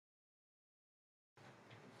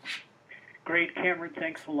Great, Cameron.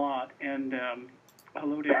 Thanks a lot. And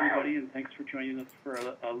hello to everybody, and thanks for joining us for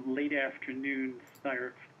a late afternoon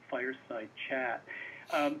fireside chat.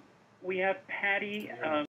 We have Patty.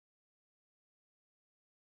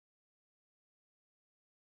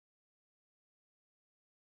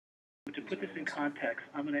 To put this in context,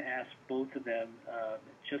 I'm going to ask both of them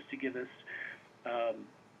just to give us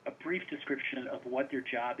a brief description of what their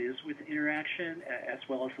job is with Interaction, as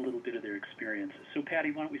well as a little bit of their experiences. So,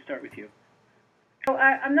 Patty, why don't we start with you? So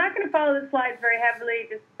I'm not going to follow the slides very heavily,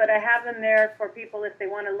 but I have them there for people if they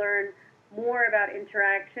want to learn more about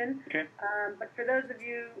Interaction. Okay. But for those of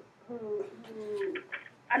you who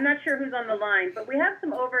I'm not sure who's on the line, but we have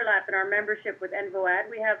some overlap in our membership with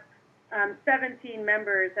NVOAD. We have 17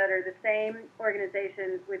 members that are the same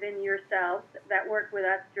organizations within yourselves that work with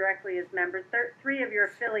us directly as members. Three of your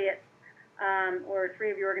affiliates or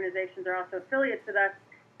three of your organizations are also affiliates with us,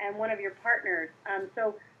 and one of your partners.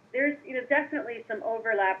 So there's definitely some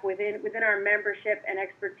overlap within our membership and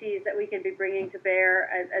expertise that we can be bringing to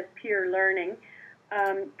bear as peer learning.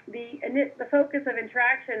 The focus of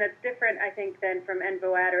Interaction that's different, I think, than from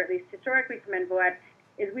NVOAD, or at least historically from NVOAD,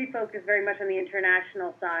 is we focus very much on the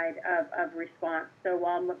international side of response. So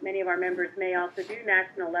while many of our members may also do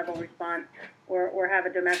national level response or have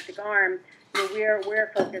a domestic arm,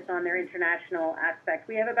 we're focused on their international aspect.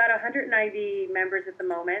 We have about 190 members at the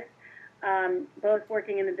moment, both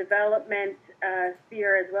working in the development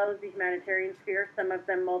sphere as well as the humanitarian sphere, some of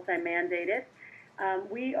them multi-mandated.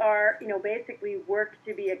 We are, basically work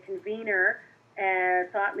to be a convener and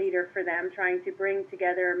thought leader for them, trying to bring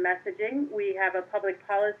together messaging. We have a public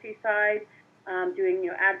policy side, doing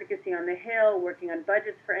advocacy on the Hill, working on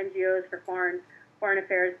budgets for NGOs, for foreign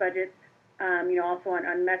affairs budgets, also on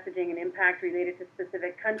messaging and impact related to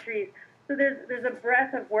specific countries. So there's a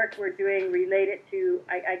breadth of work we're doing related to,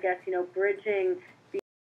 I guess, bridging the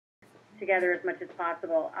together as much as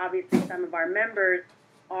possible. Obviously, some of our members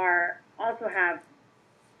also have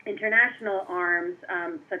international arms,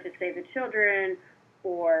 such as Save the Children,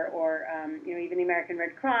 or even the American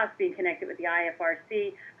Red Cross, being connected with the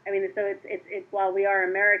IFRC. I mean, so it's while we are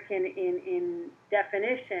American in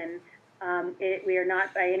definition, we are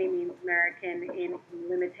not by any means American in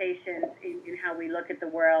limitations in how we look at the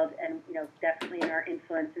world, and definitely in our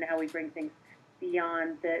influence and how we bring things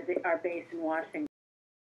beyond our base in Washington.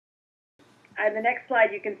 On the next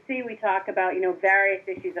slide, you can see we talk about, various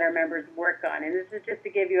issues that our members work on. And this is just to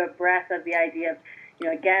give you a breadth of the idea of,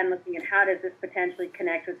 again, looking at how does this potentially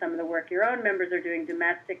connect with some of the work your own members are doing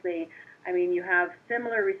domestically. I mean, you have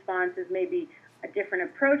similar responses, maybe a different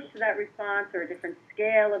approach to that response or a different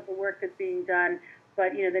scale of the work that's being done.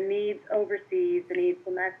 But, the needs overseas, the needs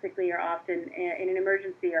domestically are often, in an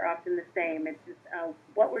emergency, are often the same. It's just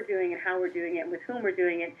what we're doing and how we're doing it and with whom we're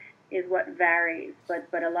doing it is what varies,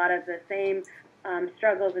 but a lot of the same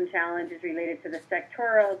struggles and challenges related to the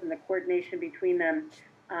sectorals and the coordination between them,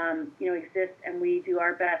 exist, and we do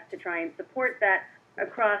our best to try and support that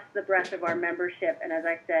across the breadth of our membership, and as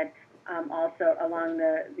I said, also along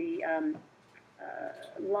the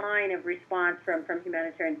line of response from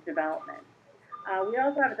humanitarian development. We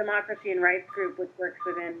also have a democracy and rights group, which works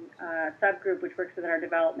within subgroup, which works within our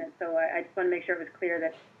development. So I just want to make sure it was clear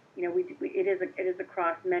that it is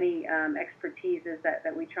across many expertises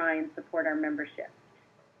that we try and support our membership.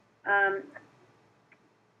 I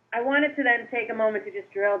wanted to then take a moment to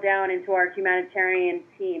just drill down into our humanitarian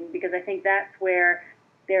team, because I think that's where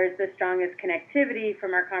there's the strongest connectivity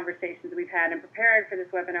from our conversations we've had in preparing for this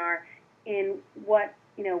webinar in what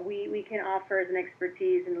we can offer as an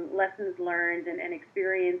expertise and lessons learned and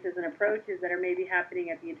experiences and approaches that are maybe happening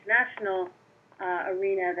at the international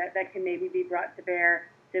arena that can maybe be brought to bear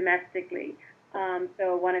domestically.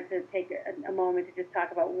 So I wanted to take a moment to just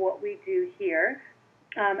talk about what we do here.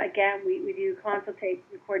 Again, we do consultation,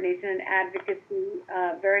 coordination, and advocacy,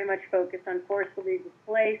 very much focused on forcibly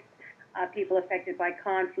displaced, people affected by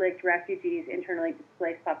conflict, refugees, internally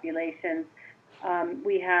displaced populations.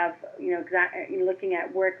 We have, looking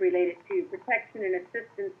at work related to protection and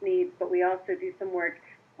assistance needs, but we also do some work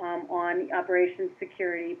on operations,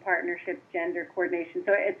 security, partnerships, gender coordination.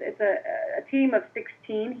 So it's a team of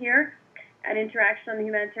 16 here at Interaction on the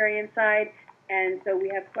humanitarian side, and so we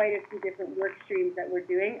have quite a few different work streams that we're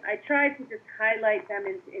doing. I tried to just highlight them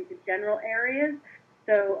into general areas,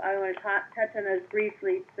 so I want to touch on those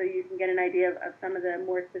briefly so you can get an idea of some of the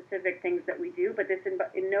more specific things that we do, but this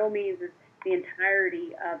in no means is the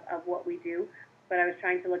entirety of what we do, but I was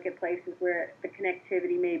trying to look at places where the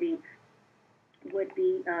connectivity maybe would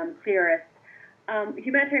be clearest.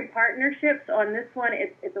 Humanitarian partnerships, on this one,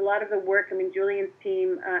 it's a lot of the work. I mean, Julian's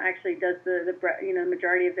team actually does the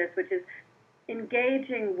majority of this, which is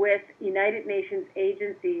engaging with United Nations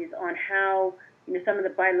agencies on how some of the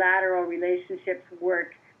bilateral relationships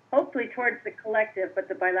work, hopefully towards the collective, but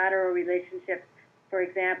the bilateral relationships, for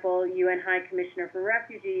example, UN High Commissioner for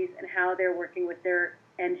Refugees and how they're working with their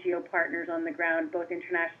NGO partners on the ground, both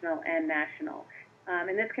international and national.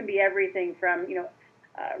 And this can be everything from,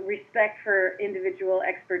 respect for individual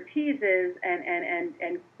expertises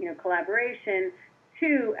and collaboration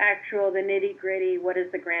to the nitty-gritty, what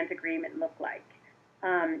does the grant agreement look like?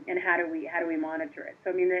 And how do we monitor it?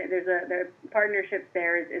 So the partnerships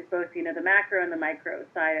there is both the macro and the micro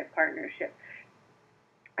side of partnership.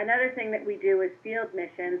 Another thing that we do is field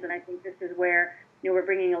missions, and I think this is where we're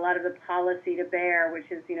bringing a lot of the policy to bear, which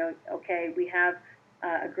is okay, we have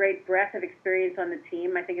a great breadth of experience on the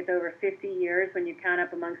team. I think it's over 50 years when you count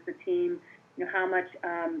up amongst the team how much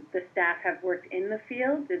the staff have worked in the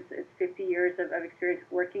field. It's 50 years of experience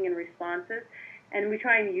working in responses. And we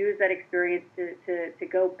try and use that experience to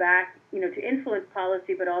go back, to influence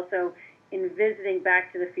policy, but also in visiting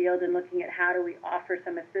back to the field and looking at how do we offer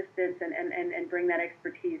some assistance and bring that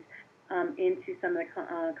expertise into some of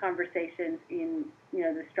the conversations in,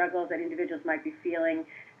 the struggles that individuals might be feeling.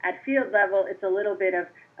 At field level, it's a little bit of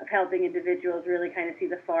helping individuals really kind of see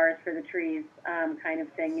the forest for the trees kind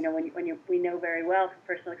of thing. We know very well from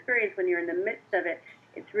personal experience, when you're in the midst of it,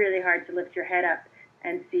 it's really hard to lift your head up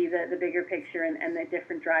and see the bigger picture and the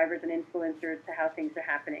different drivers and influencers to how things are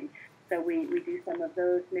happening. So we do some of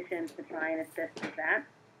those missions to try and assist with that.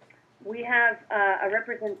 We have a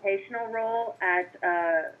representational role at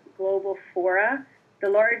global fora. The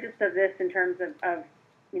largest of this in terms of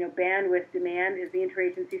bandwidth demand is the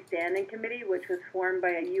Interagency Standing Committee, which was formed by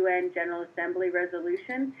a UN General Assembly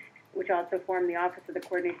resolution, which also formed the Office of the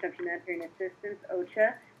Coordination of Humanitarian Assistance,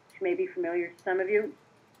 OCHA, which may be familiar to some of you.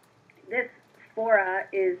 This fora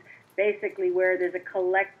is basically where there's a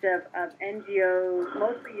collective of NGOs,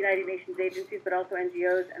 mostly United Nations agencies, but also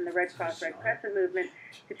NGOs and the Red Cross, Red Crescent movement,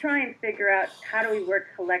 to try and figure out how do we work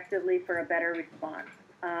collectively for a better response.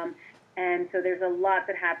 And so there's a lot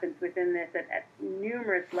that happens within this at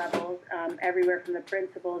numerous levels, everywhere from the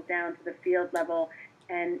principals down to the field level,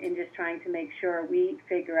 and in just trying to make sure we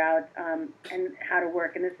figure out and how to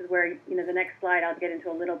work. And this is where, the next slide, I'll get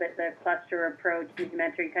into a little bit the cluster approach, the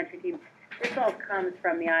humanitarian country team. This all comes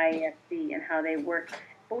from the IASC and how they work.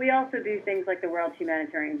 But we also do things like the World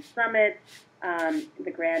Humanitarian Summit,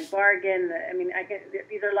 the Grand Bargain.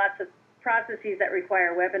 These are lots of processes that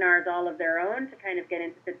require webinars all of their own to kind of get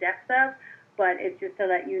into the depth of, but it's just to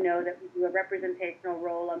let you know that we do a representational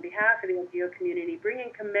role on behalf of the NGO community,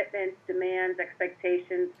 bringing commitments, demands,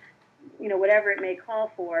 expectations, whatever it may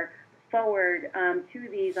call for, forward to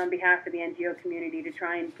these on behalf of the NGO community to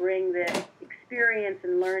try and bring the experience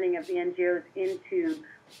and learning of the NGOs into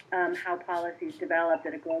how policy is developed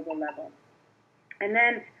at a global level. And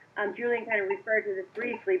then Julian kind of referred to this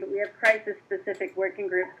briefly, but we have crisis-specific working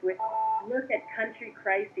groups which look at country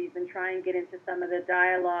crises and try and get into some of the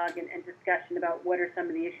dialogue and discussion about what are some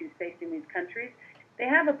of the issues facing these countries. They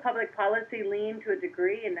have a public policy lean to a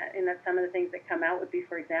degree, in that some of the things that come out would be,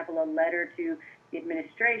 for example, a letter to the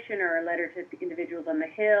administration or a letter to the individuals on the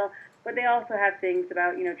Hill. But they also have things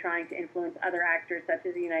about, trying to influence other actors such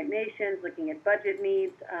as the United Nations, looking at budget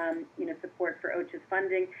needs, support for OCHA's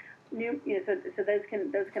funding. So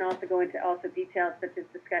those can also go into details such as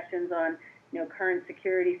discussions on current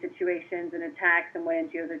security situations and attacks and what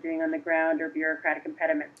NGOs are doing on the ground or bureaucratic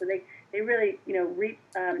impediments. So they really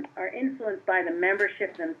are influenced by the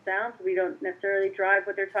membership themselves. We don't necessarily drive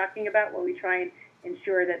what they're talking about. Well, we try and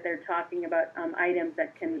ensure that they're talking about items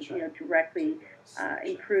that can directly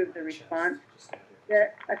improve the response.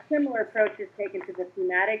 A similar approach is taken to the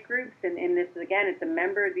thematic groups, and in this again,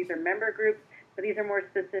 these are member groups. But these are more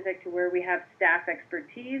specific to where we have staff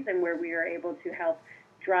expertise and where we are able to help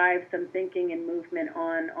drive some thinking and movement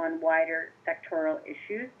on wider sectoral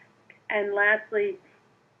issues. And lastly,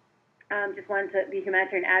 just wanted to the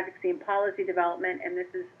humanitarian advocacy and policy development, and this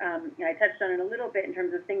is, I touched on it a little bit in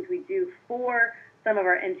terms of things we do for some of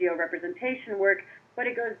our NGO representation work, but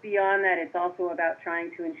it goes beyond that. It's also about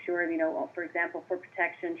trying to ensure, for example, for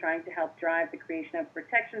protection, trying to help drive the creation of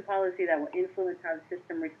protection policy that will influence how the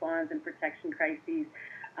system responds in protection crises.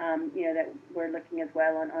 That we're looking as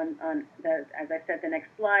well on the, as I said, the next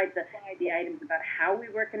slide, the items about how we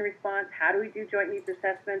work in response, how do we do joint needs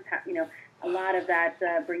assessments, a lot of that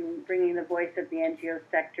bringing the voice of the NGO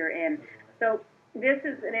sector in. So this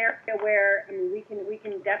is an area where we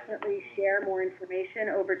can definitely share more information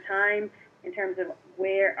over time in terms of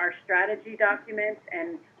where our strategy documents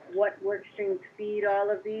and what work streams feed all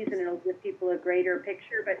of these, and it'll give people a greater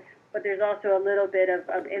picture. But but there's also a little bit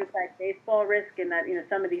of inside baseball risk in that,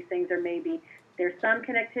 some of these things are maybe, there's some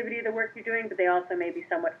connectivity to the work you're doing, but they also may be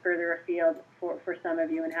somewhat further afield for some of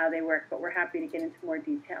you and how they work, but we're happy to get into more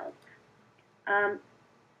details.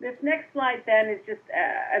 This next slide then is just,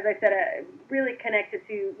 as I said, really connected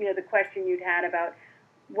to, the question you'd had about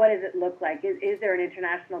what does it look like? Is there an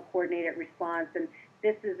international coordinated response? And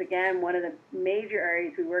this is, again, one of the major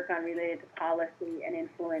areas we work on related to policy and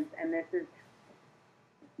influence, and this is,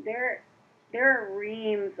 there are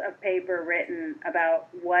reams of paper written about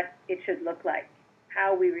what it should look like,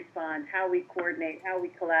 how we respond, how we coordinate, how we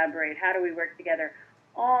collaborate, how do we work together,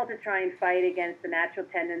 all to try and fight against the natural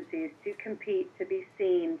tendencies to compete, to be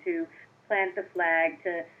seen, to plant the flag,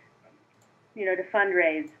 to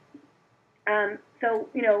fundraise. I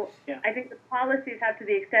think the policies have, to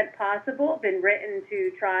the extent possible, been written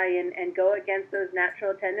to try and go against those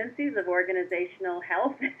natural tendencies of organizational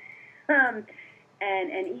health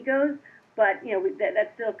and egos. But,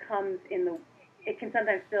 that still comes it can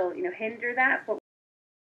sometimes still, hinder that. But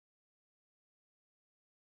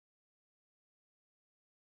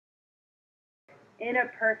in a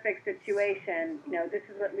perfect situation, this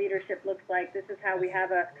is what leadership looks like. This is how we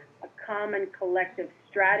have a common collective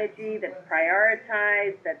strategy that's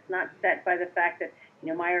prioritized, that's not set by the fact that,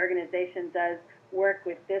 my organization does work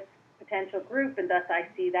with this potential group and thus I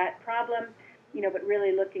see that problem, but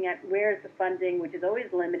really looking at where's the funding, which is always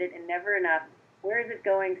limited and never enough, where is it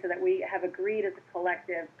going so that we have agreed as a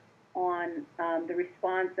collective on the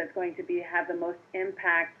response that's going to have the most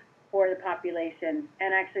impact for the population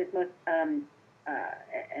and actually it's most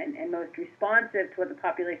and most responsive to what the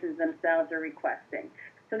populations themselves are requesting.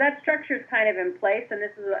 So that structure is kind of in place, and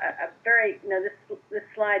this is a very, this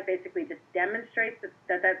slide basically just demonstrates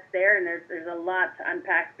that that's there, and there's a lot to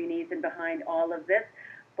unpack beneath and behind all of this.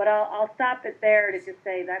 But I'll stop it there to just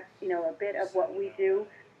say that's, a bit of what we do.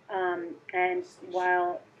 And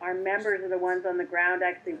while our members are the ones on the ground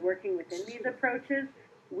actually working within these approaches,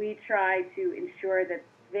 we try to ensure that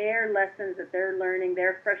their lessons that they're learning,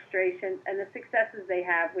 their frustrations, and the successes they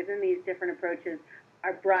have within these different approaches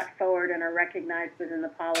are brought forward and are recognized within the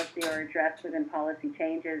policy or addressed within policy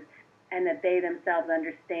changes, and that they themselves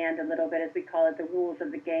understand a little bit, as we call it, the rules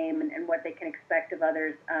of the game and what they can expect of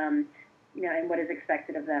others, and what is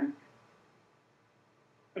expected of them.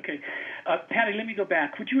 Okay. Patty, let me go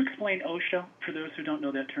back. Would you explain OSHA for those who don't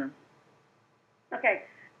know that term? Okay.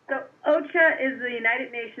 So OSHA is the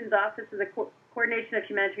United Nations Office of the Coordination of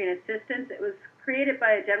Humanitarian Assistance. It was created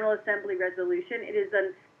by a General Assembly resolution. It is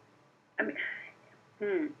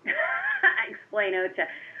I explain OSHA.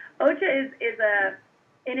 OSHA is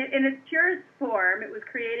in its purest form, it was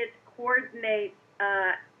created to coordinate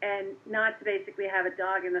and not to basically have a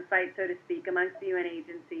dog in the fight, so to speak, amongst the UN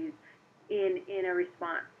agencies in a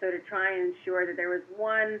response. So to try and ensure that there was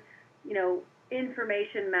one,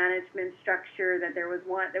 information management structure, that there was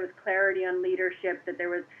clarity on leadership, that there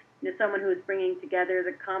was someone who was bringing together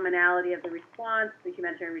the commonality of the response, the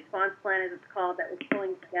humanitarian response plan, as it's called, that was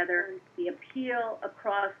pulling together the appeal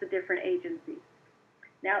across the different agencies.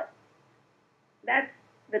 Now, that's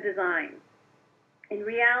the design. In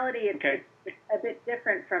reality, it's a bit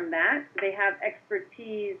different from that. They have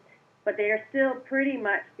expertise, but they are still pretty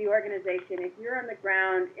much the organization. If you're on the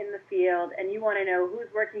ground in the field and you want to know who's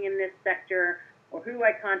working in this sector or who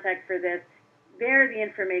I contact for this, they're the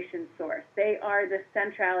information source. They are the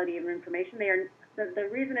centrality of information. They are the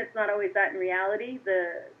reason it's not always that in reality.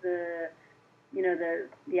 The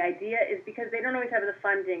idea is because they don't always have the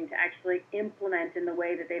funding to actually implement in the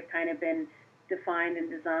way that they've kind of been defined and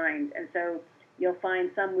designed. And so you'll find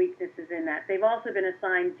some weaknesses in that. They've also been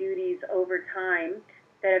assigned duties over time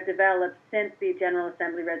that have developed since the General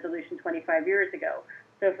Assembly resolution 25 years ago.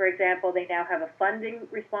 So, for example, they now have a funding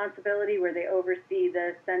responsibility where they oversee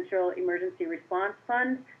the Central Emergency Response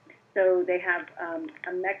Fund. So they have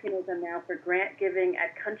a mechanism now for grant giving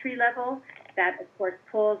at country level that, of course,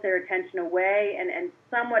 pulls their attention away and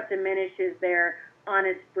somewhat diminishes their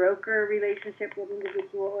honest broker relationship with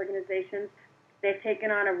individual organizations. They've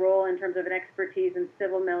taken on a role in terms of an expertise in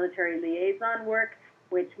civil-military liaison work,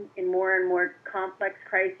 which in more and more complex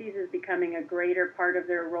crises is becoming a greater part of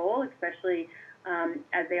their role, especially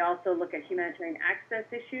as they also look at humanitarian access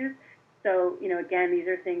issues. So, again, these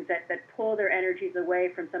are things that pull their energies away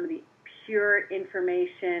from some of the pure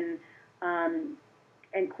information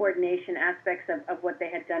and coordination aspects of what they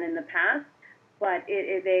had done in the past. But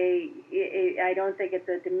I don't think it's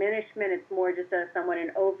a diminishment. It's more just somewhat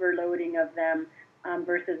an overloading of them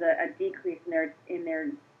versus a decrease in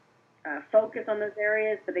their focus on those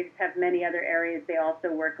areas, but they just have many other areas they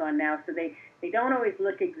also work on now. So they don't always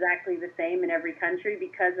look exactly the same in every country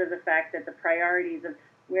because of the fact that the priorities of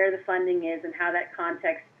where the funding is, and how that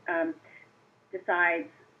context decides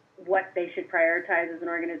what they should prioritize as an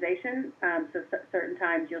organization. So certain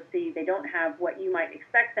times you'll see they don't have what you might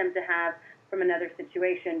expect them to have from another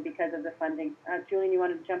situation because of the funding. Julian, you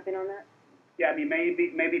wanted to jump in on that? Yeah, I mean,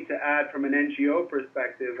 maybe to add from an NGO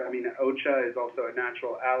perspective, I mean, OCHA is also a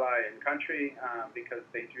natural ally in country because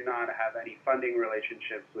they do not have any funding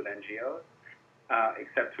relationships with NGOs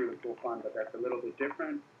except through the pool fund, but that's a little bit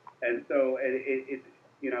different. And so it's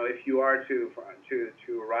you know, if you are to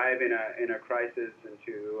arrive in a crisis and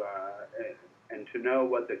to know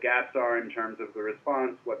what the gaps are in terms of the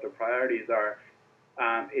response, what the priorities are,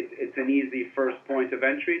 it's an easy first point of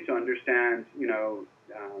entry to understand, you know,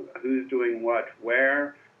 who's doing what,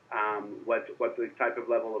 where, what the type of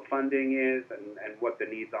level of funding is, and what the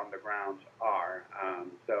needs on the ground are.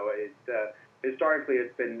 So historically,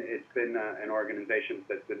 it's been an organization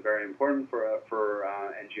that's been very important for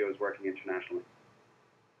NGOs working internationally.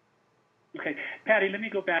 Okay, Patty, let me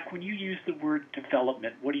go back. When you use the word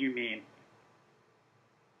development, what do you mean?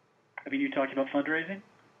 I mean, you talking about fundraising?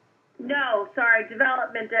 No, sorry,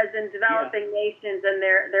 development as in developing nations and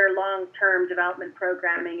their long-term development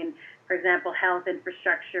programming, and, for example, health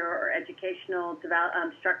infrastructure or educational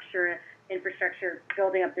infrastructure,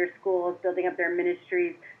 building up their schools, building up their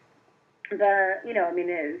ministries. You have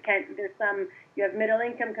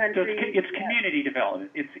middle-income countries. So it's community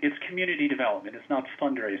development. It's community development. It's not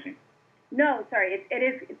fundraising. No, sorry,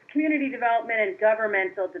 it's community development and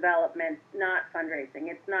governmental development, not fundraising.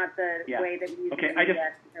 It's not the way that we use it in the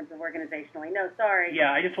U.S. in terms of organizationally. No, sorry.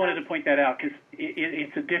 Yeah, I just wanted to point that out because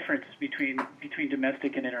it's a difference between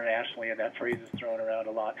domestic and internationally, and that phrase is thrown around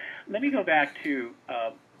a lot. Let me go back to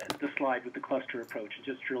the slide with the cluster approach and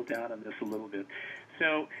just drill down on this a little bit.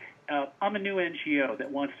 So I'm a new NGO that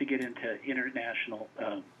wants to get into international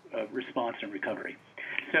response and recovery.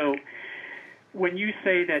 So when you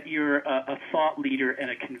say that you're a thought leader and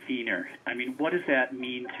a convener, I mean, what does that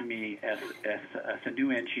mean to me as a new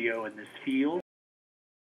NGO in this field?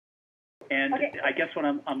 And I guess what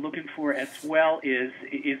I'm looking for as well is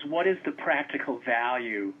what is the practical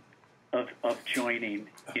value of joining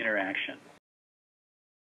Interaction?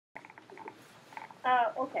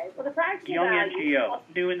 Okay, well, the practical Young value... NGO,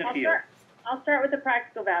 new in the field. I'll start with the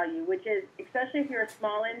practical value, which is, especially if you're a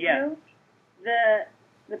small NGO,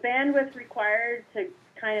 the bandwidth required to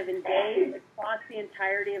kind of engage across the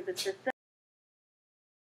entirety of the system.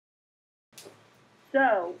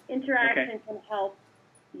 So Interaction can help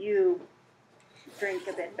you drink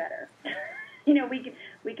a bit better. You know, we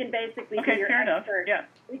can basically be your expert. Yeah.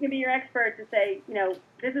 We can be your expert to say, you know,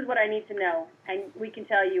 this is what I need to know, and we can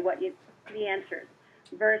tell you the answers.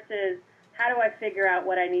 Versus, how do I figure out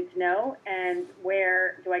what I need to know, and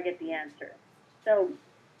where do I get the answer? So,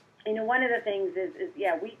 you know, one of the things is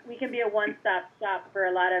we can be a one-stop shop for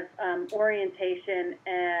a lot of orientation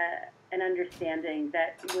and understanding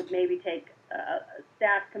that would maybe take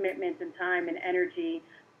staff commitment and time and energy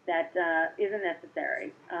that isn't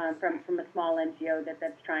necessary from a small NGO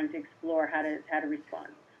that's trying to explore how to respond.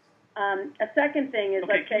 A second thing is,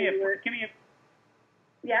 let's say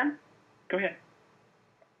Go ahead.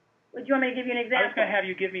 Would you want me to give you an example? I was going to have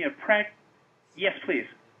you give me a Yes, please.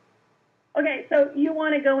 Okay, so you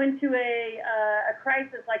want to go into a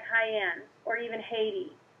crisis like Haiyan or even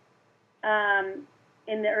Haiti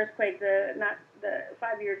in the earthquake, not the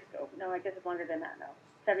 5 years ago. No, I guess it's longer than that. No,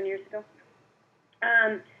 7 years ago.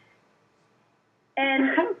 And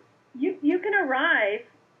you can arrive,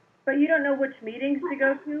 but you don't know which meetings to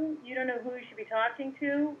go to. You don't know who you should be talking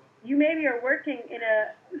to. You maybe are working in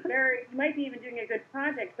you might be even doing a good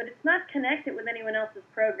project, but it's not connected with anyone else's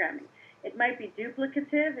programming. It might be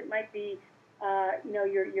duplicative. It might be,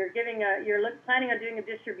 you're planning on doing a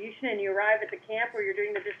distribution, and you arrive at the camp where you're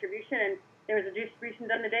doing the distribution, and there was a distribution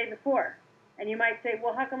done the day before. And you might say,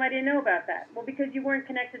 well, how come I didn't know about that? Well, because you weren't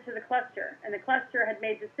connected to the cluster, and the cluster had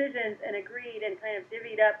made decisions and agreed and kind of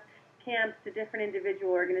divvied up camps to different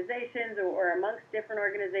individual organizations or amongst different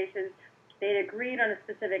organizations. They'd agreed on a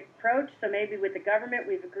specific approach. So maybe with the government,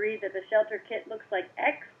 we've agreed that the shelter kit looks like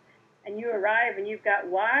X, and you arrive and you've got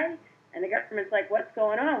Y. And the government's like, what's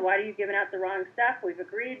going on? Why are you giving out the wrong stuff? We've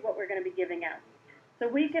agreed what we're going to be giving out. So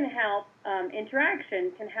we can help,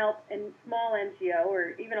 Interaction can help in small NGO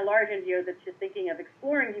or even a large NGO that's just thinking of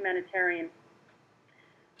exploring humanitarian.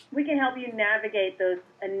 We can help you navigate those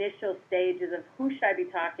initial stages of who should I be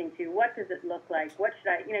talking to? What does it look like? What should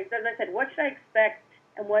I, as I said, what should I expect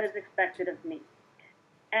and what is expected of me?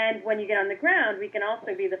 And when you get on the ground, we can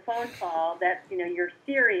also be the phone call that's, your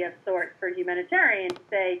Siri of sorts for humanitarian to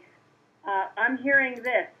say, I'm hearing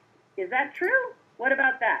this. Is that true? What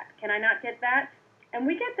about that? Can I not get that? And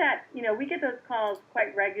we get that, we get those calls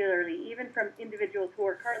quite regularly, even from individuals who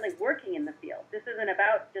are currently working in the field. This isn't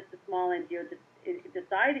about just a small NGO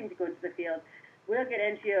deciding to go into the field. We'll get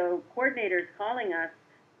NGO coordinators calling us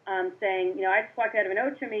saying, I just walked out of an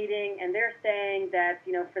OCHA meeting, and they're saying that,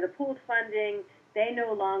 for the pooled funding, they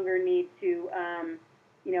no longer need to,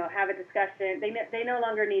 have a discussion. They no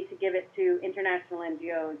longer need to give it to international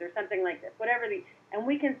NGOs or something like this, and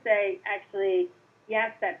we can say, actually,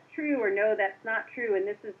 yes, that's true, or no, that's not true, and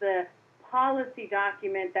this is the policy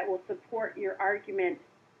document that will support your argument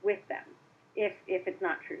with them if it's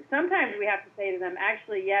not true. Sometimes we have to say to them,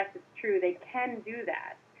 actually, yes, it's true, they can do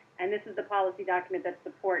that, and this is the policy document that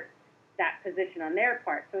supports that position on their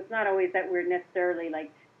part. So it's not always that we're necessarily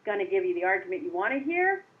going to give you the argument you want to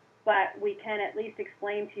hear, but we can at least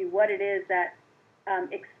explain to you what it is that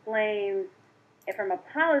explains from a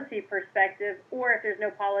policy perspective, or if there's no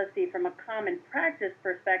policy from a common practice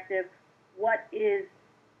perspective, what is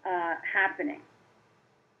happening.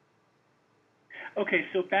 Okay,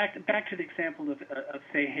 so back to the example of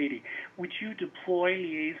say, Haiti. Would you deploy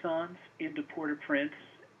liaisons into Port-au-Prince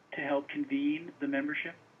to help convene the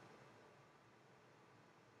membership?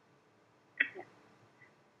 Yeah.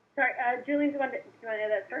 Sorry, Julian, do you want to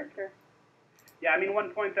add that first? Or? Yeah, one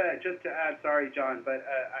point that, just to add, sorry, John, but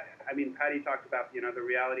Patty talked about, the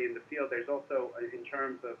reality in the field. There's also, in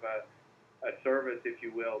terms of a service, if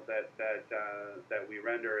you will, that we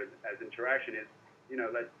render as interaction is,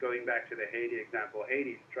 going back to the Haiti example,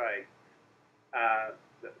 Haiti strike.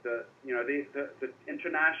 The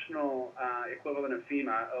international equivalent of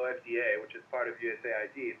FEMA, OFDA, which is part of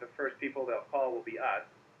USAID, the first people they'll call will be us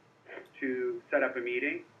to set up a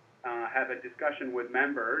meeting. Have a discussion with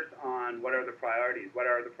members on what are the priorities. What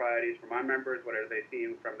are the priorities for my members? What are they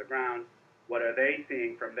seeing from the ground? What are they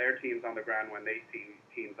seeing from their teams on the ground when they see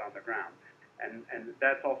teams on the ground? And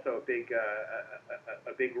that's also a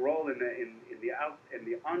big role in the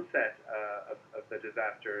onset of the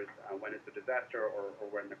disasters, when it's a disaster or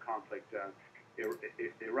when the conflict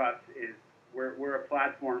erupts. Is we're a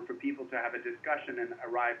platform for people to have a discussion and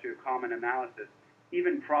arrive to a common analysis,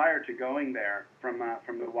 even prior to going there from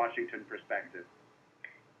the Washington perspective.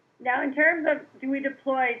 Now, in terms of do we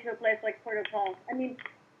deploy to a place like Port-au-Prince,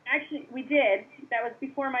 actually we did. That was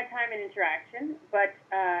before my time in Interaction, but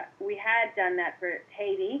we had done that for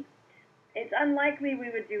Haiti. It's unlikely we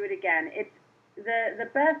would do it again. It's the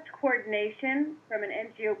best coordination from an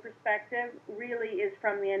NGO perspective really is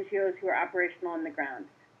from the NGOs who are operational on the ground.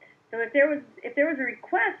 So if there was a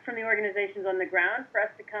request from the organizations on the ground for us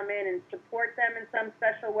to come in and support them in some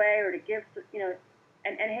special way, or to give,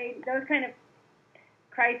 and hey, those kind of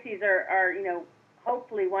crises are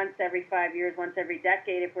hopefully once every 5 years, once every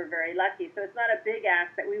decade if we're very lucky. So it's not a big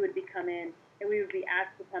ask that we would come in and we would be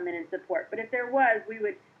asked to come in and support. But if there was, we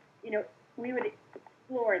would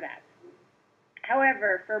explore that.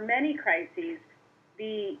 However, for many crises,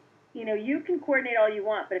 you can coordinate all you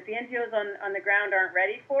want, but if the NGOs on the ground aren't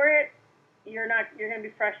ready for it, you're going to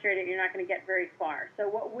be frustrated. You're not going to get very far. So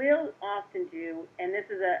what we'll often do, and this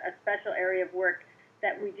is a special area of work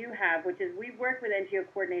that we do have, which is we work with NGO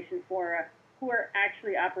Coordination Fora who are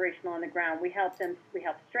actually operational on the ground. We help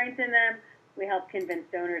strengthen them. We help convince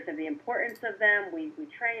donors of the importance of them. We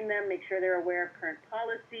train them, make sure they're aware of current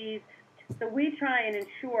policies. So we try and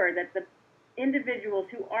ensure that the individuals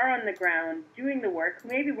who are on the ground doing the work, who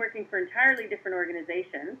may be working for entirely different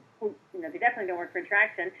organizations, who they definitely don't work for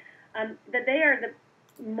Interaction, that they are the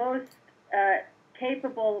most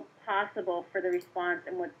capable possible for the response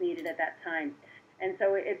and what's needed at that time. And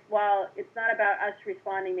so while it's not about us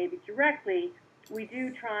responding maybe directly, we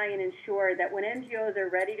do try and ensure that when NGOs are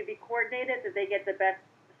ready to be coordinated, that they get the best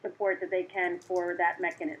support that they can for that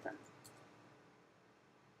mechanism.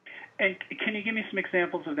 And can you give me some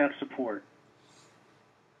examples of that support?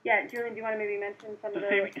 Yeah, Julian, do you want to maybe mention some of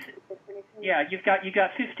the? Yeah, you've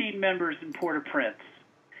got 15 members in Port-au-Prince.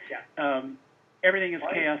 Yeah. Everything is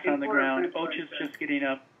chaos on the ground. OCHA's just getting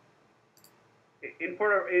up. In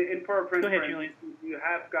Port-au-Prince, go ahead, Julian. You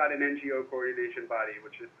have got an NGO coordination body,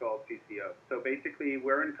 which is called CCO. So basically,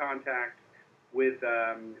 we're in contact with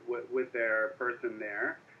their person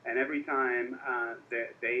there, and every time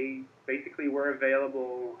they basically were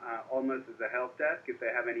available almost as a help desk if they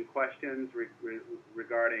have any questions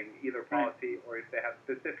regarding either policy or if they have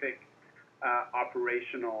specific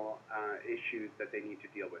operational issues that they need to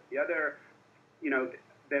deal with. The other,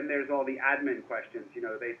 then there's all the admin questions.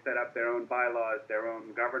 They set up their own bylaws, their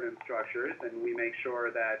own governance structures, and we make sure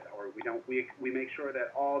that, we make sure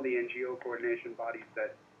that all the NGO coordination bodies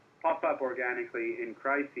that pop up organically in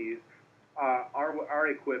crises are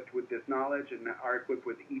equipped with this knowledge and are equipped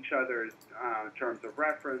with each other's terms of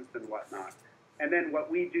reference and whatnot. And then what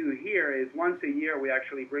we do here is once a year we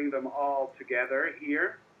actually bring them all together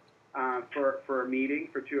here for a meeting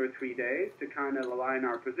for 2 or 3 days to kind of align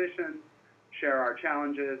our positions, share our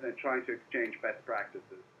challenges, and trying to exchange best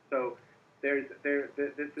practices. So this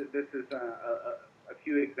is a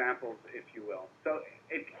few examples, if you will. So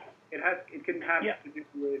it can have to do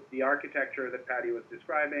with the architecture that Patty was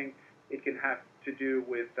describing. It can have to do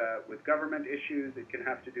with government issues. It can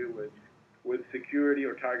have to do with security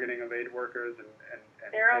or targeting of aid workers and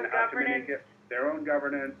their own how governance. to make it their own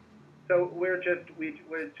governance. So we're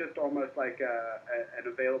just almost like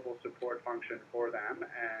an available support function for them.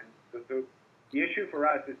 And the issue for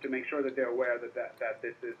us is to make sure that they're aware that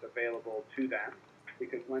this is available to them,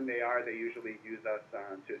 because when they are, they usually use us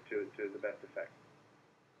to the best effect.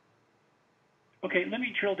 Okay, let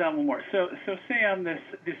me drill down one more. So say I'm this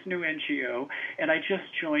new NGO, and I just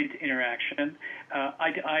joined Interaction.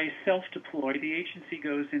 I self-deploy. The agency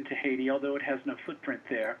goes into Haiti, although it has no footprint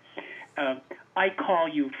there. I call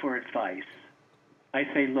you for advice. I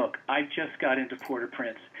say, look, I just got into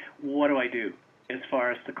Port-au-Prince. What do I do as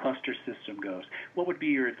far as the cluster system goes? What would be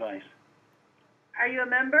your advice? Are you a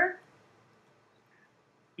member?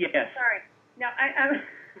 Yes. Sorry. No,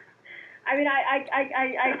 I mean,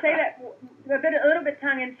 I say that a little bit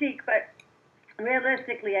tongue-in-cheek, but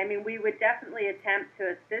realistically, I mean, we would definitely attempt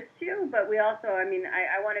to assist you, but we also, I mean,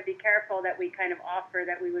 I want to be careful that we kind of offer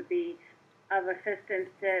that we would be of assistance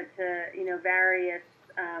to various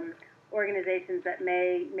organizations that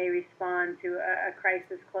may respond to a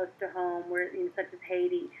crisis close to home, where such as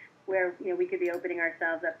Haiti, where we could be opening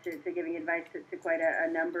ourselves up to giving advice to quite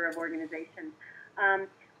a number of organizations.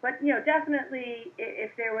 But definitely,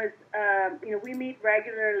 if there was, we meet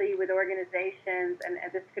regularly with organizations, and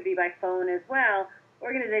this could be by phone as well,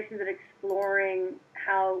 organizations that are exploring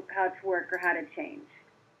how to work or how to change.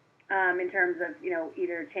 In terms of,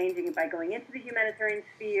 either changing it by going into the humanitarian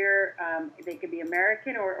sphere. They could be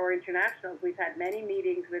American or international. We've had many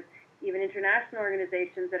meetings with even international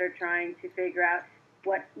organizations that are trying to figure out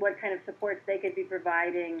what kind of supports they could be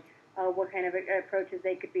providing, what kind of approaches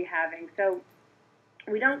they could be having. So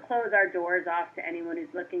we don't close our doors off to anyone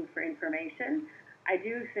who's looking for information. I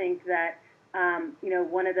do think that,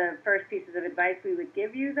 one of the first pieces of advice we would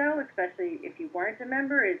give you, though, especially if you weren't a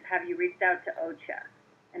member, is have you reached out to OCHA?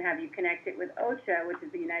 And have you connected with OCHA, which is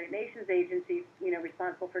the United Nations agency,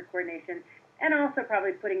 responsible for coordination, and also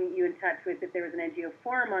probably putting you in touch with, if there was an NGO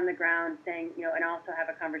forum on the ground, saying, and also have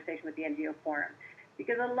a conversation with the NGO forum.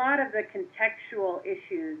 Because a lot of the contextual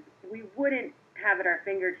issues, we wouldn't have at our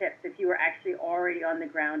fingertips if you were actually already on the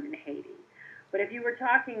ground in Haiti. But if you were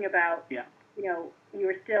talking about, you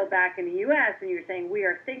were still back in the U.S. and you were saying, we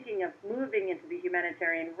are thinking of moving into the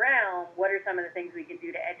humanitarian realm, what are some of the things we can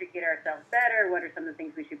do to educate ourselves better? What are some of the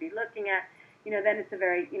things we should be looking at? Then it's a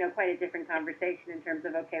very, quite a different conversation in terms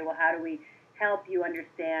of, okay, well, how do we help you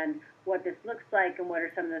understand what this looks like and what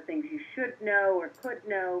are some of the things you should know or could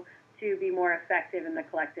know to be more effective in the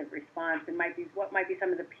collective response, and what might be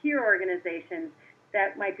some of the peer organizations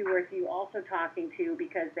that might be worth you also talking to,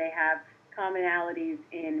 because they have commonalities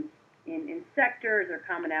in sectors or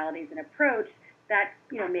commonalities in approach that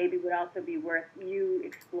maybe would also be worth you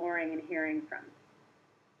exploring and hearing from.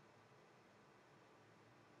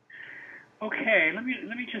 Okay, let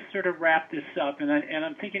me just sort of wrap this up, and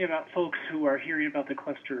I'm thinking about folks who are hearing about the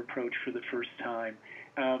cluster approach for the first time.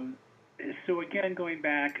 So again, going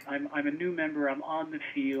back, I'm a new member. I'm on the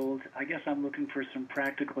field. I guess I'm looking for some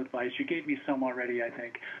practical advice. You gave me some already, I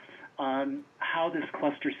think, on how this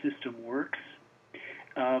cluster system works.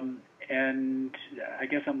 And I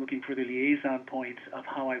guess I'm looking for the liaison points of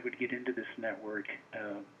how I would get into this network.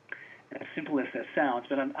 As simple as that sounds,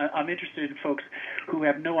 but I'm interested in folks who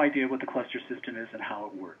have no idea what the cluster system is and how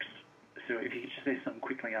it works. So if you could just say something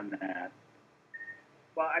quickly on that.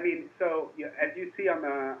 Well, I mean, so as you see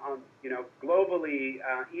globally,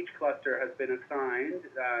 each cluster has been assigned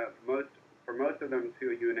for most of them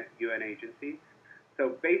to a UN agency.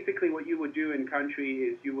 So basically, what you would do in country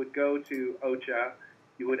is you would go to OCHA.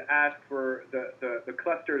 You would ask for the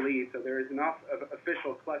cluster lead. So there is enough of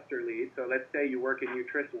official cluster lead. So let's say you work in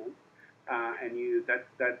nutrition, and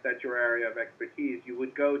that's your area of expertise. You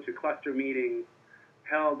would go to cluster meetings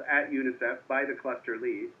held at UNICEF by the cluster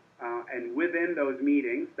lead. And within those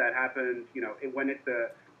meetings, that happens, when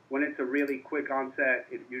it's a really quick onset,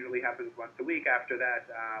 it usually happens once a week. After that,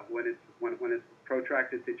 when it's a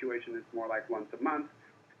protracted situation, it's more like once a month.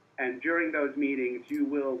 And during those meetings, you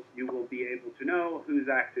will be able to know who's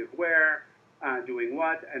active where, doing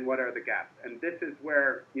what, and what are the gaps. And this is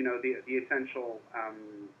where the essential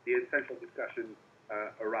discussions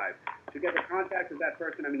arrive. To get the contact of that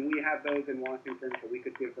person, I mean, we have those in Washington, so we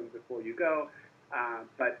could give them before you go.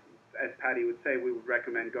 But as Patty would say, we would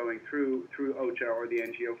recommend going through OCHA or the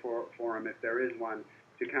NGO forum if there is one,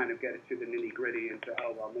 to kind of get it to the nitty-gritty and to,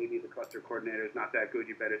 oh, well, maybe the cluster coordinator is not that good,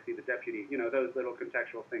 you better see the deputy. You know, those little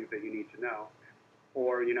contextual things that you need to know.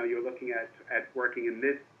 Or, you know, you're looking at working in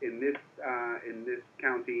this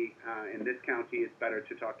county, it's better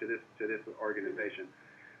to talk to this organization.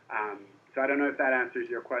 So I don't know if that answers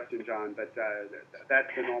your question, John, but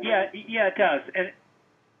that's the normal. Yeah, it does. And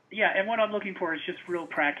what I'm looking for is just real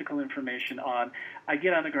practical information on, I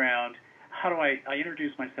get on the ground, how do I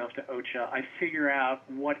introduce myself to OCHA, I figure out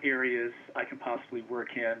what areas I can possibly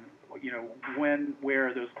work in, you know, where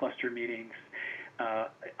are those cluster meetings,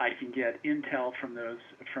 I can get intel from those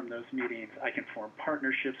meetings, I can form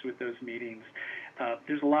partnerships with those meetings.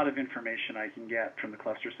 There's a lot of information I can get from the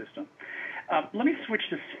cluster system. Let me switch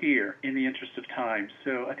to Sphere in the interest of time.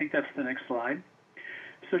 So I think that's the next slide.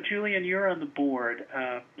 So Julian, you're on the board.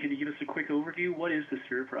 Can you give us a quick overview? What is the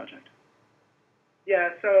Sphere project?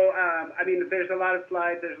 Yeah, so, I mean, there's a lot of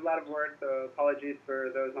slides, there's a lot of words, so apologies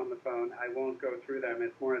for those on the phone. I won't go through them.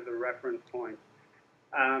 It's more as a reference point.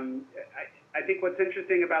 I think what's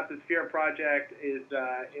interesting about the Sphere project is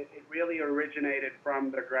it really originated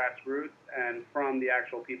from the grassroots and from the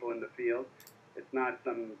actual people in the field. It's not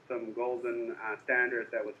some golden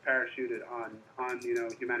standard that was parachuted on you know,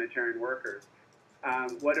 humanitarian workers.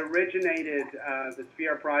 What originated the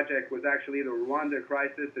Sphere project was actually the Rwanda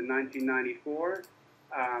crisis in 1994.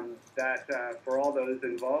 That for all those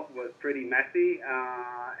involved was pretty messy,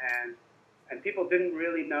 and people didn't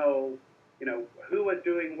really know, you know, who was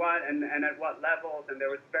doing what and at what levels, and there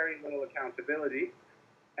was very little accountability.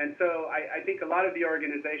 And so I think a lot of the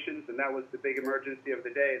organizations, and that was the big emergency of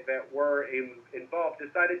the day, that were involved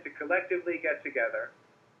decided to collectively get together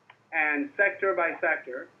and sector by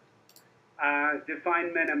sector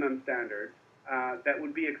define minimum standards that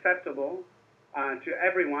would be acceptable to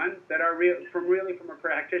everyone, that are from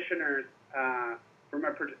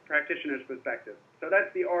a practitioner's perspective. So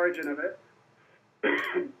that's the origin of it.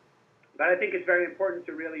 But I think it's very important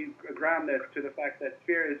to really ground this to the fact that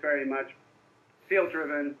Sphere is very much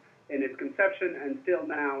field-driven in its conception and still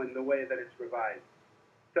now in the way that it's revised.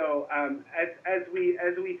 So as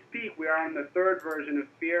we speak, we are on the third version of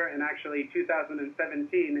Sphere, and actually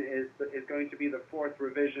 2017 is going to be the fourth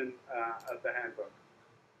revision of the handbook.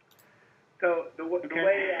 So the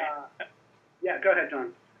way, yeah, go ahead,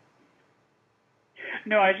 John.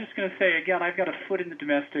 No, I was just going to say, again, I've got a foot in the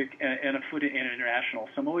domestic and a foot in international,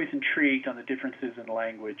 so I'm always intrigued on the differences in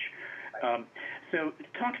language. So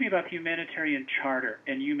talk to me about the humanitarian charter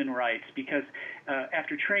and human rights, because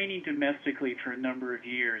after training domestically for a number of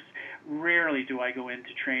years, rarely do I go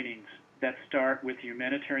into trainings that start with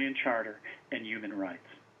humanitarian charter and human rights.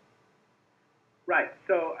 Right.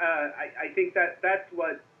 So I think that's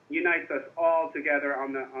what unites us all together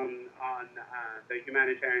on the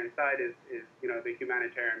humanitarian side is you know, the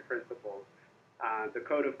humanitarian principles, the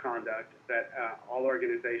code of conduct that all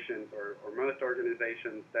organizations or most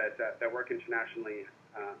organizations that work internationally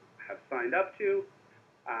have signed up to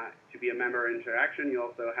be a member of Interaction. You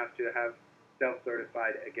also have to have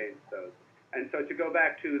self-certified against those. And so to go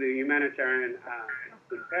back to the humanitarian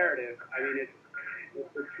imperative, I mean,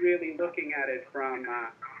 it's really looking at it from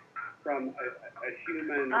a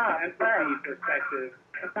human empathy perspective.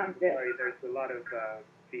 Sorry, there's a lot of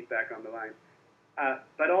feedback on the line.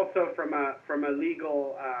 But also from a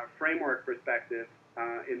legal framework perspective,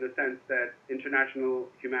 in the sense that international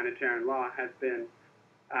humanitarian law has been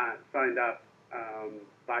signed up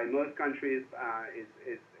by most countries,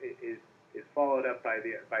 is followed up by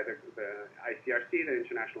the ICRC, the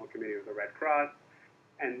International Committee of the Red Cross.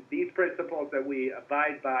 And these principles that we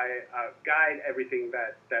abide by guide everything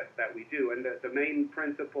that we do. And the main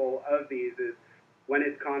principle of these is, when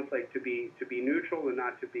it's conflict, to be neutral and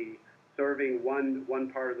not to be serving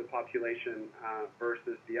one part of the population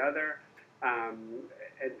versus the other,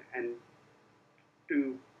 and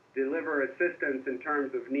to deliver assistance in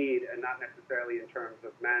terms of need and not necessarily in terms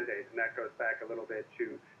of mandate. And that goes back a little bit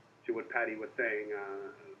to what Patty was saying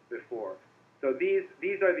before. So these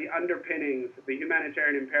are the underpinnings. The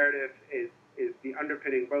humanitarian imperative is the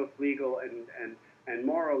underpinning, both legal and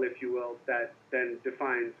moral, if you will, that then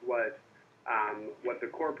defines what the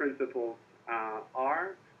core principles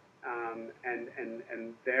are.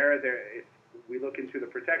 And there if we look into the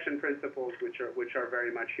protection principles, which are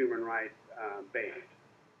very much human rights based.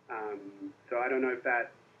 So I don't know if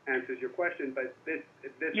that answers your question, but this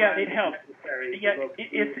yeah, it helps. Yeah,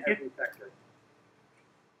 every sector.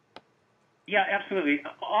 Yeah, absolutely.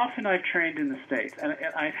 Often I've trained in the States, and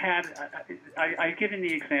I've given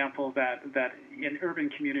the example that in urban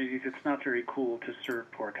communities it's not very cool to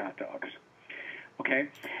serve pork hot dogs. Okay,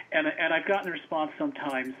 and I've gotten a response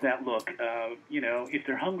sometimes that look, if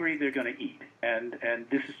they're hungry, they're going to eat, and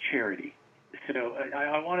this is charity. So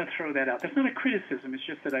I want to throw that out. That's not a criticism. It's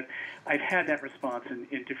just that I've had that response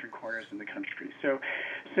in different corners in the country. So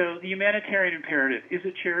the humanitarian imperative, is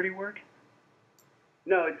it charity work?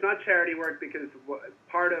 No, it's not charity work, because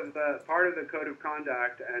part of the code of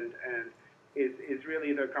conduct and is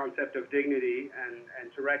really the concept of dignity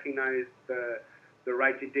and to recognize the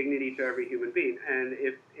right to dignity to every human being. And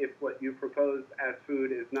if what you propose as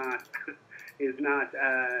food is not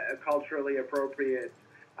culturally appropriate,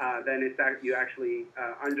 then you actually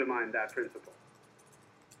undermine that principle.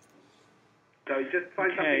 So just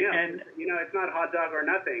find something else. And, it's not hot dog or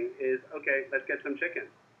nothing. Is okay. Let's get some chicken.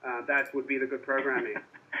 That would be the good programming,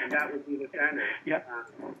 and that would be the standard. Yep.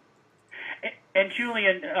 And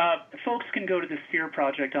Julian, folks can go to the Sphere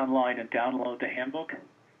Project online and download the handbook.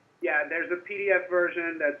 Yeah, there's a PDF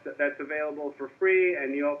version that's available for free,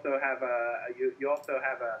 and you also have a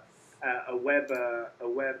web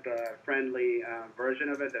friendly version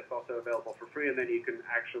of it that's also available for free, and then you can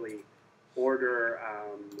actually order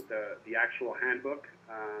the actual handbook.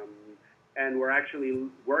 And we're actually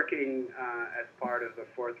working as part of the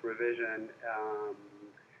fourth revision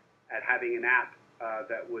at having an app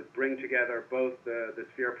that would bring together both the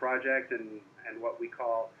Sphere project and what we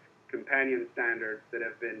call companion standards that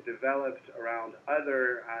have been developed around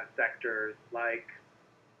other sectors like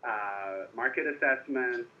market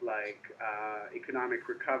assessments, like economic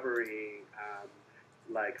recovery,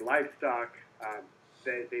 like livestock.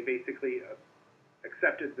 They basically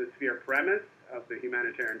accepted the Sphere premise of the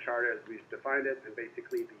humanitarian charter as we've defined it, and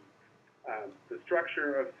basically the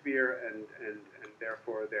structure of Sphere, and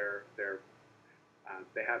therefore they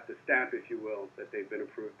have the stamp, if you will, that they've been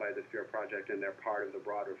approved by the Sphere project and they're part of the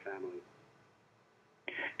broader family.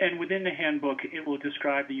 And within the handbook, it will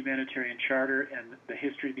describe the humanitarian charter and the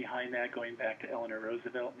history behind that, going back to Eleanor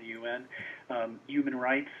Roosevelt and the UN, human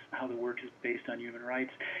rights, how the work is based on human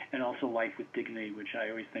rights, and also life with dignity, which I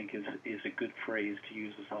always think is a good phrase to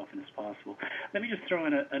use as often as possible. Let me just throw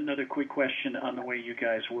in another quick question on the way you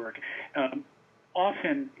guys work.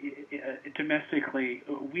 Often, domestically,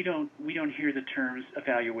 we don't hear the terms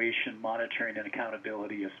evaluation, monitoring, and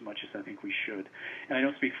accountability as much as I think we should. And I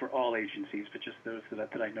don't speak for all agencies, but just those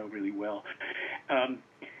that I know really well.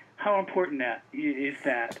 How important is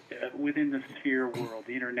that within the Sphere world,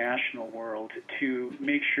 the international world, to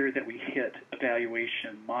make sure that we hit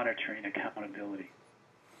evaluation, monitoring, accountability?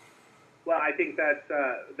 Well, I think that's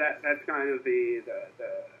kind of the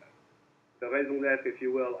raison d'être, if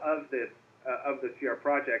you will, of the Sphere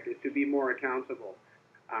project, is to be more accountable.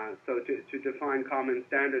 So to define common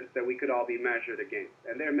standards that we could all be measured against.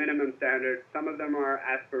 And they're minimum standards. Some of them are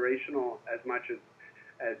aspirational as much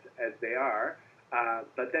as they are,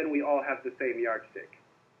 but then we all have the same yardstick.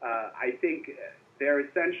 I think they're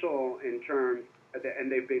essential in terms,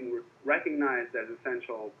 and they've been recognized as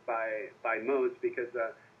essential by modes, because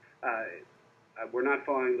we're not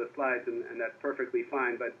following the slides, and that's perfectly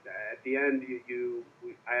fine. But at the end,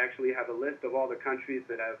 I actually have a list of all the countries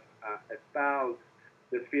that have espoused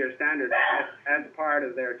the Sphere standards as part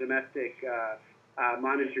of their domestic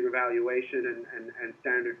monitoring, evaluation, and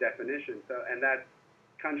standard definition. So, and that's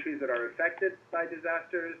countries that are affected by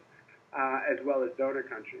disasters, as well as donor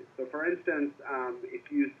countries. So, for instance,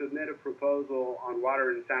 if you submit a proposal on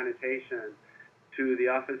water and sanitation to the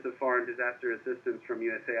Office of Foreign Disaster Assistance from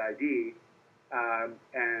USAID,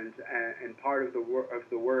 and part of the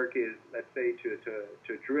work is, let's say,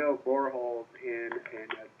 to drill boreholes in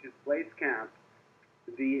a displaced camp,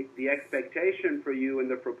 the expectation for you in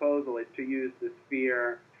the proposal is to use the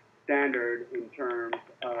Sphere standard in terms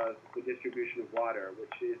of the distribution of water,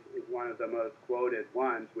 which is one of the most quoted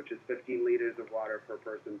ones, which is 15 liters of water per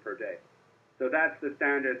person per day. So that's the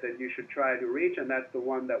standard that you should try to reach, and that's the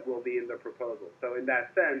one that will be in the proposal. So in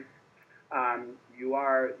that sense, you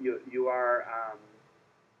are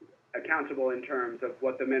accountable in terms of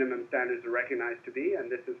what the minimum standards are recognized to be,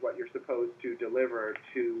 and this is what you're supposed to deliver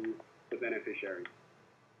to the beneficiaries.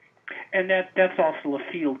 And that's also a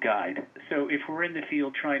field guide. So if we're in the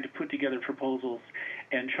field trying to put together proposals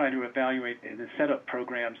and trying to evaluate and set up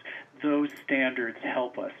programs, those standards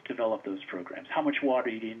help us develop those programs. How much water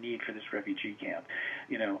do you need for this refugee camp?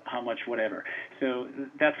 How much whatever. So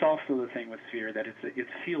that's also the thing with Sphere, that it's a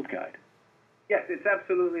field guide. Yes, it's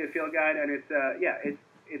absolutely a field guide, and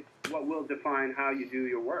it's what will define how you do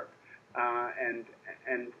your work. And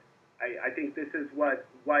I think this is why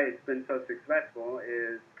it's been so successful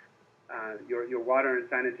is your water and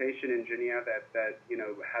sanitation engineer that has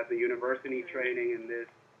a university training in this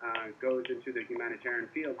goes into the humanitarian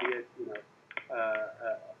field, be it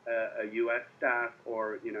a U.S. staff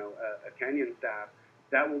or a Kenyan staff,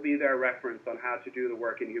 that will be their reference on how to do the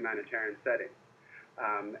work in humanitarian settings,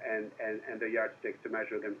 and the yardstick to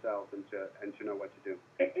measure themselves and to know what to do.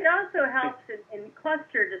 It also helps in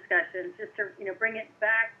cluster discussions, just to bring it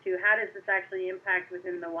back to how does this actually impact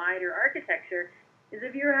within the wider architecture. Is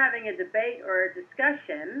if you're having a debate or a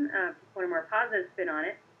discussion, to put a more positive spin on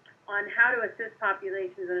it, on how to assist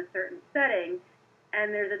populations in a certain setting,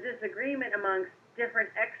 and there's a disagreement amongst different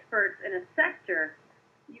experts in a sector,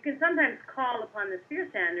 you can sometimes call upon the sphere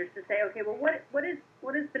standards to say, okay, well, what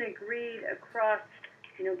has been agreed across,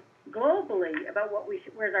 globally about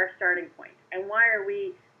where's our starting point, and why are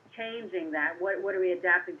we changing that? What are we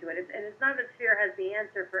adapting to it? And it's not that sphere has the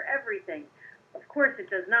answer for everything. Of course, it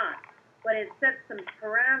does not. But it sets some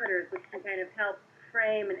parameters which can kind of help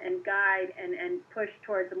frame and guide and push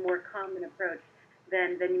towards a more common approach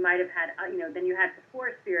than you might have had, than you had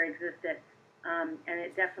before sphere existed. And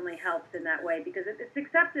it definitely helps in that way because it's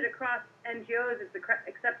accepted across NGOs, it's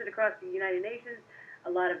accepted across the United Nations.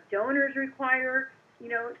 A lot of donors require,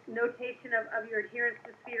 notation of your adherence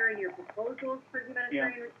to sphere and your proposals for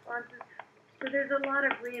humanitarian responses. So there's a lot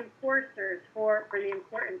of reinforcers for the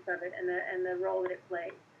importance of it and the role that it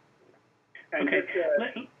plays. And okay.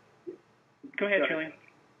 Just, go ahead, Julian.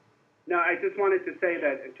 No, I just wanted to say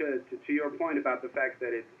that to your point about the fact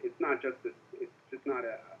that it's not just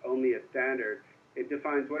only a standard. It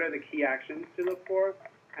defines what are the key actions to look for,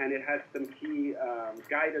 and it has some key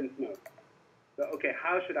guidance notes. So, okay,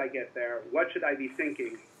 how should I get there? What should I be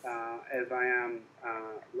thinking as I am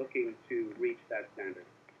looking to reach that standard?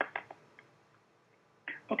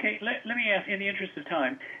 Okay, let me ask, in the interest of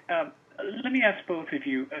time, let me ask both of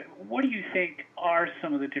you, what do you think are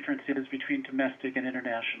some of the differences between domestic and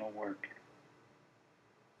international work?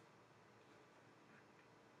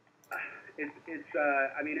 It's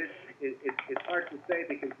hard to say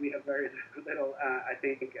because we have very little, I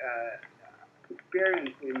think,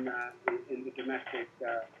 experience in the domestic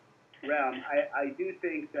realm. I do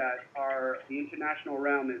think that the international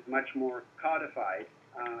realm is much more codified,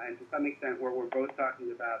 and to some extent what we're both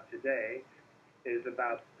talking about today is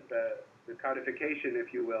about the codification,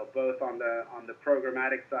 if you will, both on the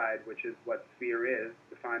programmatic side, which is what sphere is,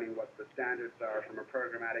 defining what the standards are from a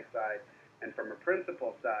programmatic side, and from a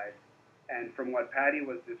principle side, and from what Patty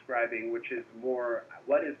was describing, which is more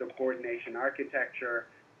what is the coordination architecture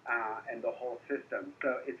and the whole system.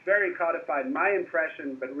 So it's very codified. My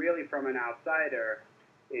impression, but really from an outsider,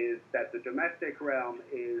 is that the domestic realm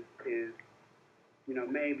is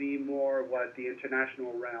maybe more what the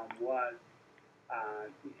international realm was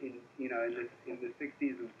in the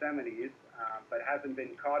 60s and 70s, but hasn't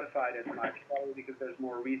been codified as much, probably because there's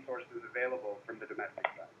more resources available from the domestic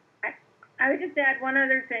side. I would just add one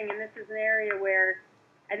other thing, and this is an area where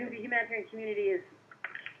I think the humanitarian community is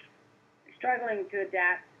struggling to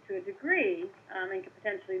adapt to a degree and can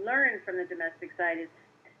potentially learn from the domestic side, is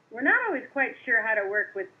we're not always quite sure how to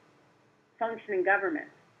work with functioning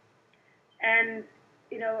governments. And,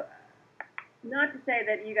 not to say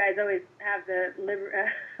that you guys always have the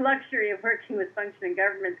luxury of working with functioning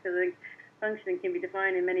governments, because I think functioning can be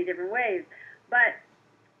defined in many different ways. But,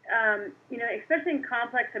 especially in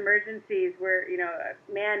complex emergencies where,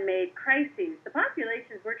 man-made crises, the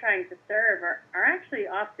populations we're trying to serve are actually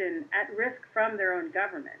often at risk from their own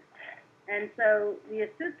government. And so the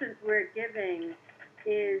assistance we're giving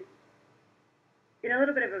is in a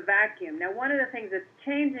little bit of a vacuum. Now, one of the things that's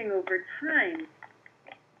changing over time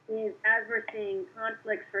is as we're seeing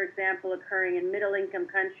conflicts, for example, occurring in middle-income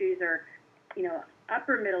countries or,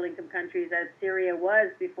 upper middle-income countries, as Syria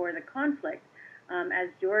was before the conflict, as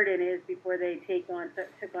Jordan is before they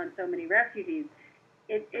took on so many refugees.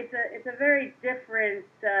 It's a very different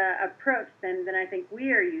approach than I think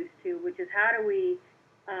we are used to, which is how do we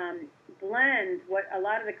blend what a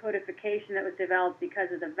lot of the codification that was developed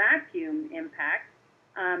because of the vacuum impact,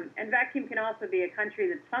 and vacuum can also be a country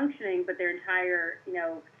that's functioning, but their entire,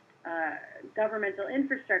 governmental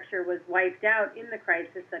infrastructure was wiped out in the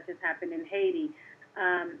crisis, such as happened in Haiti,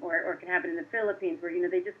 or can happen in the Philippines, where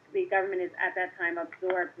the government is at that time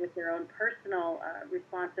absorbed with their own personal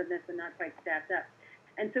responsiveness and not quite staffed up.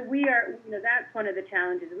 And so we are, that's one of the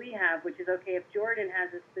challenges we have, which is, okay, if Jordan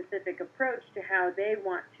has a specific approach to how they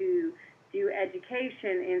want to do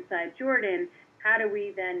education inside Jordan, how do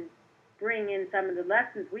we then bring in some of the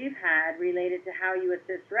lessons we've had related to how you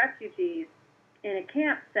assist refugees in a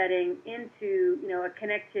camp setting into, a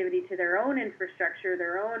connectivity to their own infrastructure,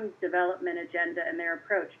 their own development agenda, and their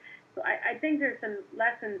approach. So I think there's some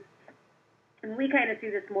lessons, and we kind of see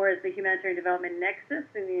this more as the humanitarian development nexus,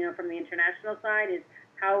 and from the international side, is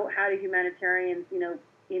how do humanitarians,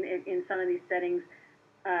 in some of these settings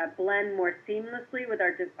blend more seamlessly with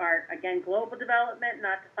our again, global development,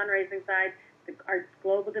 not the fundraising side, our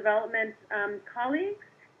global development colleagues,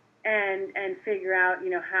 and figure out, you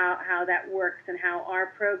know, how that works and how our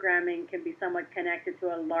programming can be somewhat connected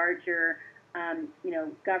to a larger, you know,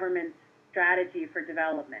 government strategy for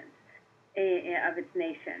development of its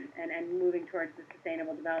nation and moving towards the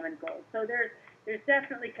sustainable development goals. So there's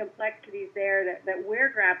definitely complexities there that we're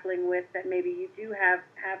grappling with that maybe you do have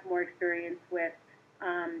more experience with.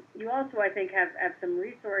 You also, I think, have some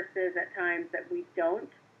resources at times that we don't,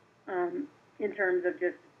 in terms of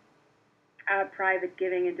just private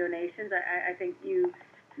giving and donations. I think you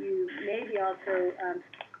maybe also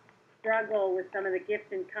struggle with some of the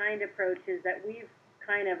gift in kind approaches that we've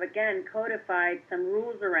kind of, again, codified some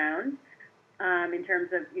rules around, in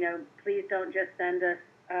terms of, you know, please don't just send us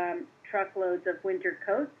truckloads of winter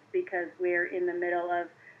coats because we're in the middle of,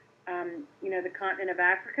 you know, the continent of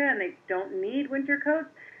Africa and they don't need winter coats.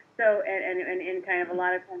 So, and kind of a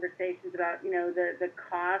lot of conversations about, you know, the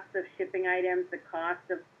cost of shipping items, the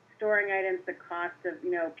cost of storing items, the cost of,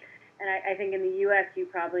 you know, and I think in the U.S. you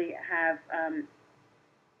probably have,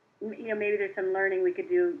 you know, maybe there's some learning we could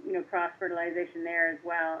do, you know, cross-fertilization there as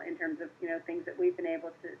well in terms of, you know, things that we've been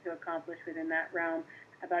able to accomplish within that realm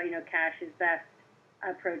about, you know, cash is best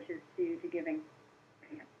approaches to giving.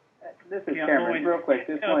 This is Cameron. Real quick,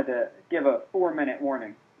 just wanted to give a 4-minute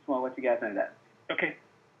warning. Just want to let you guys know that. Okay.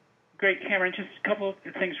 Great, Cameron. Just a couple of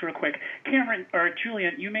things real quick. Cameron, or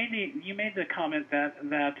Julian, you made the comment that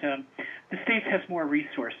the States has more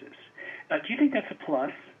resources. Do you think that's a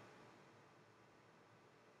plus?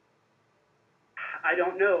 I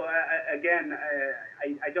don't know. Again,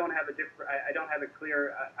 I don't have a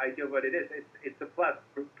clear idea of what it is. It's a plus.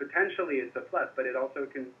 Potentially, it's a plus, but it also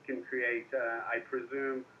can create, I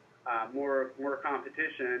presume, more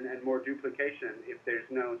competition and more duplication if there's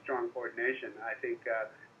no strong coordination. I think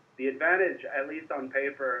the advantage, at least on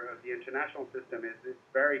paper, of the international system is it's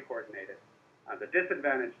very coordinated. The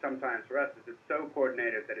disadvantage sometimes for us is it's so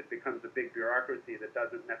coordinated that it becomes a big bureaucracy that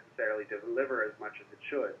doesn't necessarily deliver as much as it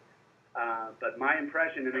should. But my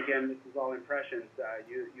impression, and again, this is all impressions,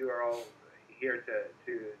 you are all here to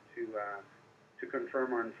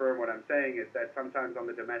confirm or infirm what I'm saying, is that sometimes on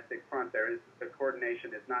the domestic front the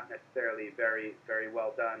coordination is not necessarily very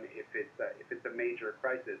well done if it's a major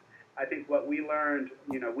crisis. I think what we learned,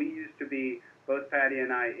 you know, we used to be, both Patty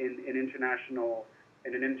and I, in an international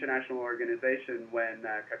organization when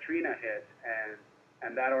Katrina hit,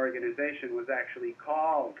 and that organization was actually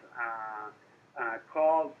called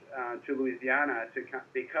to Louisiana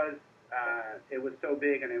because it was so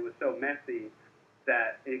big and it was so messy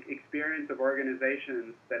that experience of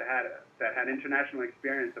organizations that had international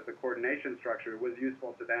experience of the coordination structure was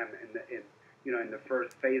useful to them in the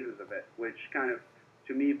first phases of it, which kind of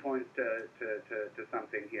to me points to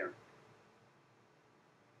something here.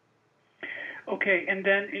 Okay, and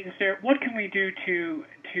then what can we do to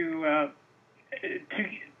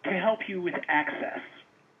help you with access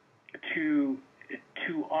to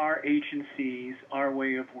our agencies, our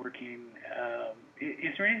way of working?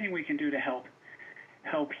 Is there anything we can do to help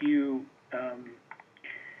you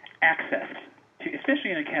access to,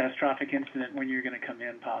 especially in a catastrophic incident when you're going to come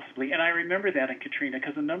in possibly? And I remember that in Katrina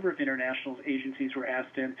because a number of international agencies were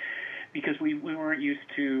asked in because we weren't used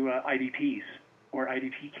to IDPs or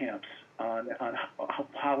IDP camps on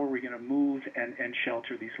how are we going to move and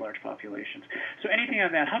shelter these large populations. So anything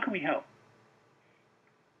on that, how can we help?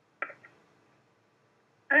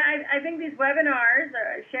 I think these webinars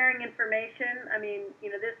are sharing information. I mean, you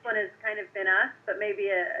know, this one has kind of been us, but maybe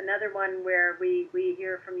another one where we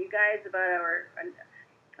hear from you guys about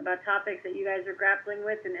topics that you guys are grappling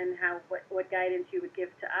with and what guidance you would give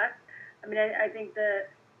to us. I mean, I think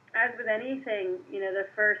as with anything, you know, the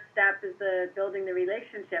first step is building the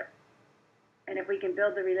relationship. And if we can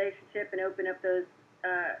build the relationship and open up those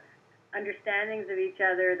understandings of each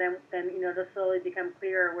other, then you know, they'll slowly become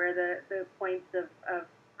clearer where the points of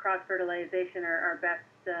cross-fertilization are best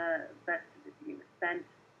spent,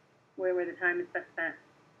 where the time is best spent.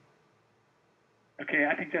 Okay,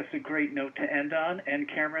 I think that's a great note to end on. And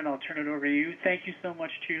Cameron, I'll turn it over to you. Thank you so much,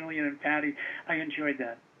 Julian and Patty. I enjoyed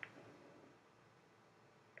that.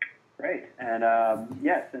 Great, and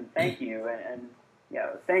yes, and thank you, and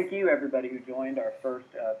yeah, thank you everybody who joined our first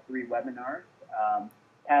 3 webinars.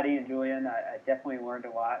 Patty and Julian, I definitely learned a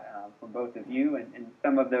lot from both of you, and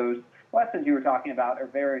some of those lessons you were talking about are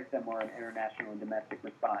very similar in international and domestic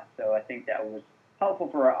response, so I think that was helpful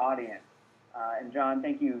for our audience. And John,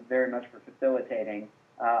 thank you very much for facilitating.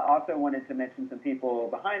 Also wanted to mention some people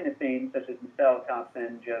behind the scenes, such as Michelle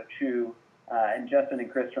Thompson, Joe Chu, and Justin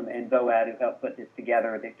and Chris from NVOAD who helped put this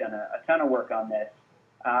together. They've done a ton of work on this.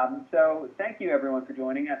 So thank you, everyone, for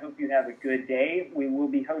joining. I hope you have a good day. We will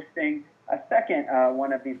be hosting a second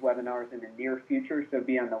one of these webinars in the near future, so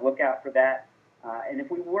be on the lookout for that. And if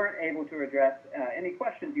we weren't able to address any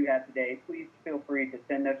questions you had today, please feel free to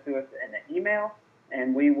send those to us in an email,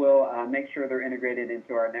 and we will make sure they're integrated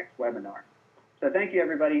into our next webinar. So thank you,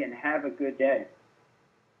 everybody, and have a good day.